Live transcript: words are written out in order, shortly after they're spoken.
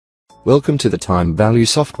Welcome to the time value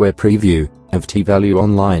software preview of TValue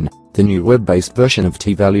Online, the new web-based version of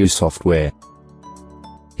TValue software.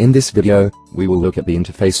 In this video, we will look at the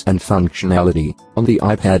interface and functionality on the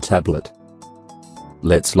iPad tablet.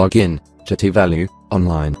 Let's log in to TValue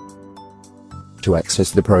Online. To access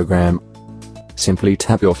the program, simply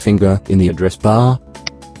tap your finger in the address bar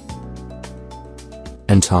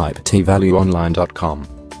and type tvalueonline.com.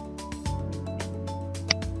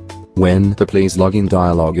 When the Please Login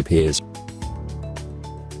dialog appears,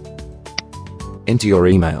 enter your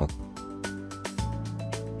email,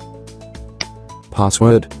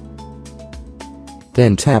 password,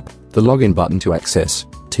 then tap the Login button to access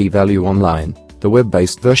TValue Online, the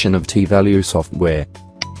web-based version of TValue software.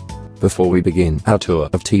 Before we begin our tour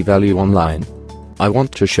of TValue Online, I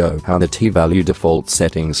want to show how the TValue default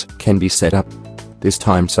settings can be set up. This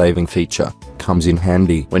time-saving feature comes in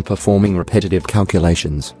handy when performing repetitive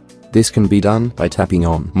calculations. This can be done by tapping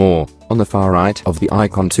on More on the far right of the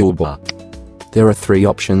icon toolbar. There are 3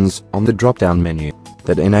 options on the drop-down menu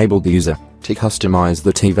that enable the user to customize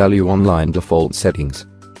the TValue Online default settings.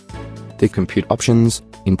 The Compute options,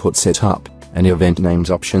 Input Setup, and Event Names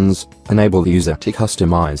options enable the user to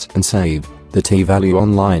customize and save the TValue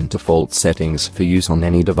Online default settings for use on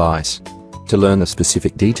any device. To learn the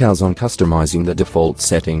specific details on customizing the default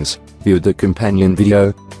settings, view the companion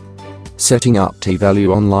video, Setting up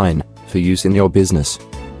TValue Online for use in your business.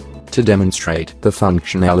 To demonstrate the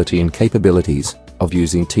functionality and capabilities of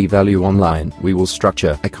using TValue Online, we will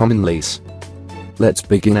structure a common lease. Let's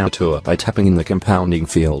begin our tour by tapping in the compounding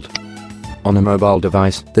field. On a mobile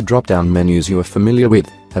device, the drop-down menus you are familiar with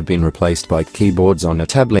have been replaced by keyboards on a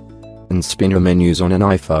tablet and spinner menus on an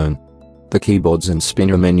iPhone. The keyboards and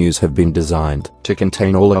spinner menus have been designed to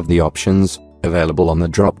contain all of the options available on the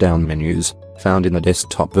drop-down menus found in the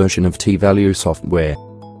desktop version of TValue software.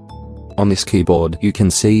 On this keyboard you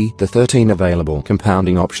can see the 13 available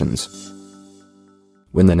compounding options.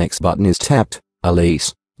 When the next button is tapped, a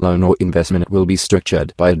lease, loan or investment will be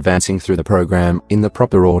structured by advancing through the program in the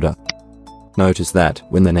proper order. Notice that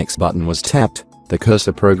when the next button was tapped, the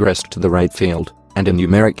cursor progressed to the rate field, and a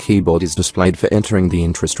numeric keyboard is displayed for entering the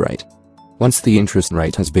interest rate. Once the interest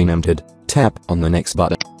rate has been entered, tap on the next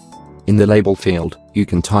button. In the label field, you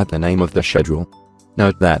can type the name of the schedule.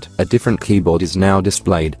 Note that a different keyboard is now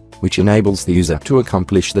displayed, which enables the user to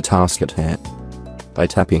accomplish the task at hand. By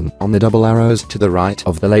tapping on the double arrows to the right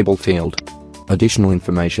of the label field, additional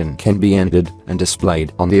information can be entered and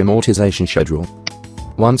displayed on the amortization schedule.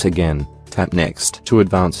 Once again, tap Next to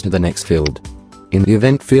advance to the next field. In the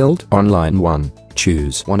Event field on line 1,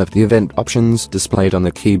 choose one of the event options displayed on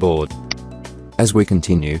the keyboard. As we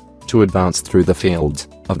continue to advance through the fields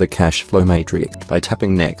of the cash flow matrix by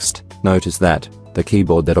tapping Next, notice that the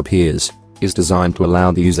keyboard that appears is designed to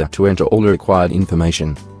allow the user to enter all the required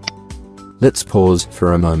information. Let's pause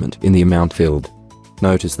for a moment in the amount field.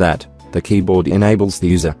 Notice that the keyboard enables the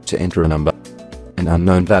user to enter a number, an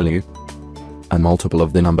unknown value, a multiple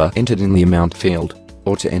of the number entered in the amount field,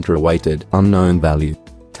 or to enter a weighted unknown value.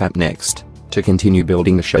 Tap Next to continue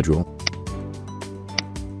building the schedule.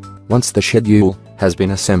 Once the schedule has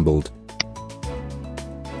been assembled,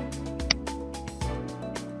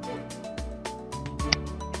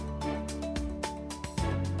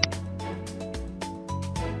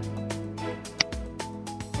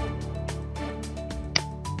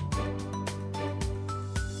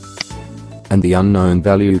 and the unknown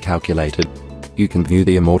value calculated, you can view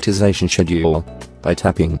the amortization schedule by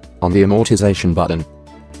tapping on the amortization button.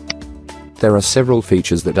 There are several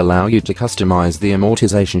features that allow you to customize the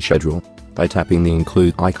amortization schedule by tapping the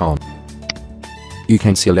Include icon. You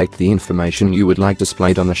can select the information you would like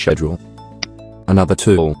displayed on the schedule. Another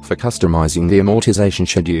tool for customizing the amortization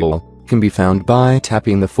schedule can be found by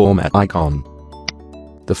tapping the Format icon.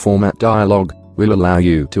 The Format dialog will allow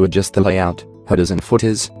you to adjust the layout, headers and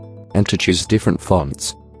footers, and to choose different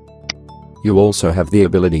fonts. You also have the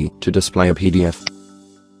ability to display a PDF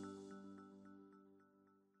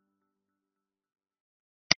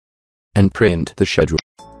and print the schedule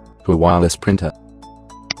to a wireless printer.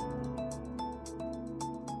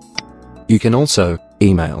 You can also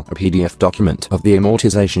email a PDF document of the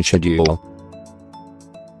amortization schedule.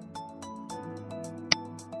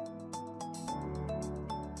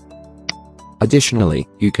 Additionally,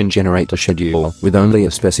 you can generate a schedule with only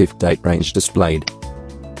a specific date range displayed,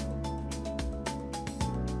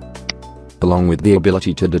 along with the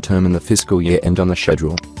ability to determine the fiscal year end on the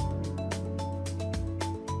schedule.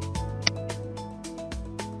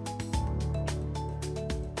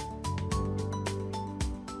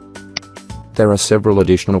 There are several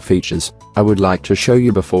additional features I would like to show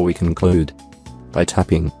you before we conclude. By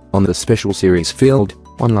tapping on the Special Series field,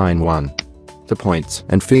 On line 1, the points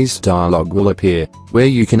and fees dialog will appear, where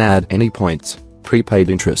you can add any points, prepaid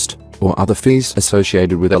interest, or other fees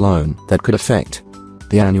associated with a loan that could affect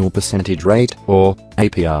the annual percentage rate, or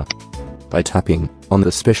APR. By tapping on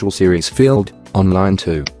the Special Series field on line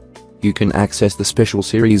 2, you can access the Special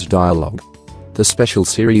Series dialog. The Special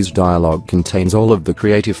Series dialog contains all of the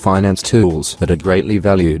creative finance tools that are greatly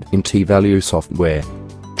valued in TValue software.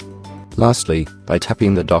 Lastly, by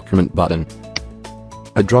tapping the Document button,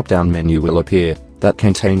 a drop-down menu will appear that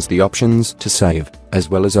contains the options to save, as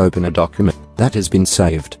well as open a document that has been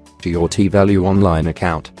saved to your TValue Online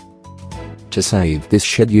account. To save this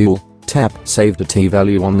schedule, tap Save to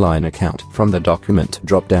TValue Online account from the Document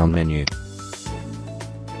drop-down menu.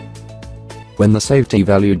 When the Save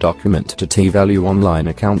TValue document to TValue Online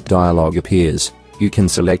account dialog appears, you can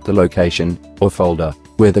select the location or folder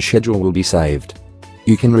where the schedule will be saved.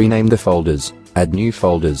 You can rename the folders, add new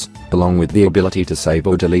folders, along with the ability to save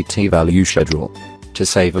or delete TValue schedule. To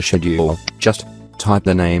save a schedule, just type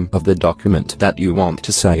the name of the document that you want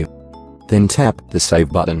to save. Then tap the Save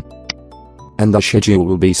button, and the schedule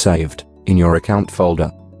will be saved in your account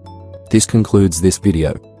folder. This concludes this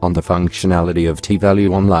video on the functionality of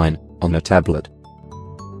TValue Online on a tablet.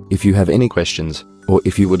 If you have any questions, or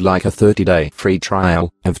if you would like a 30-day free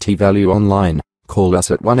trial of TValue Online, call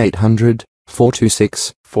us at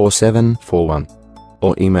 1-800-426-4741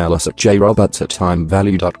 or email us at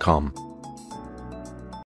jroberts@timevalue.com.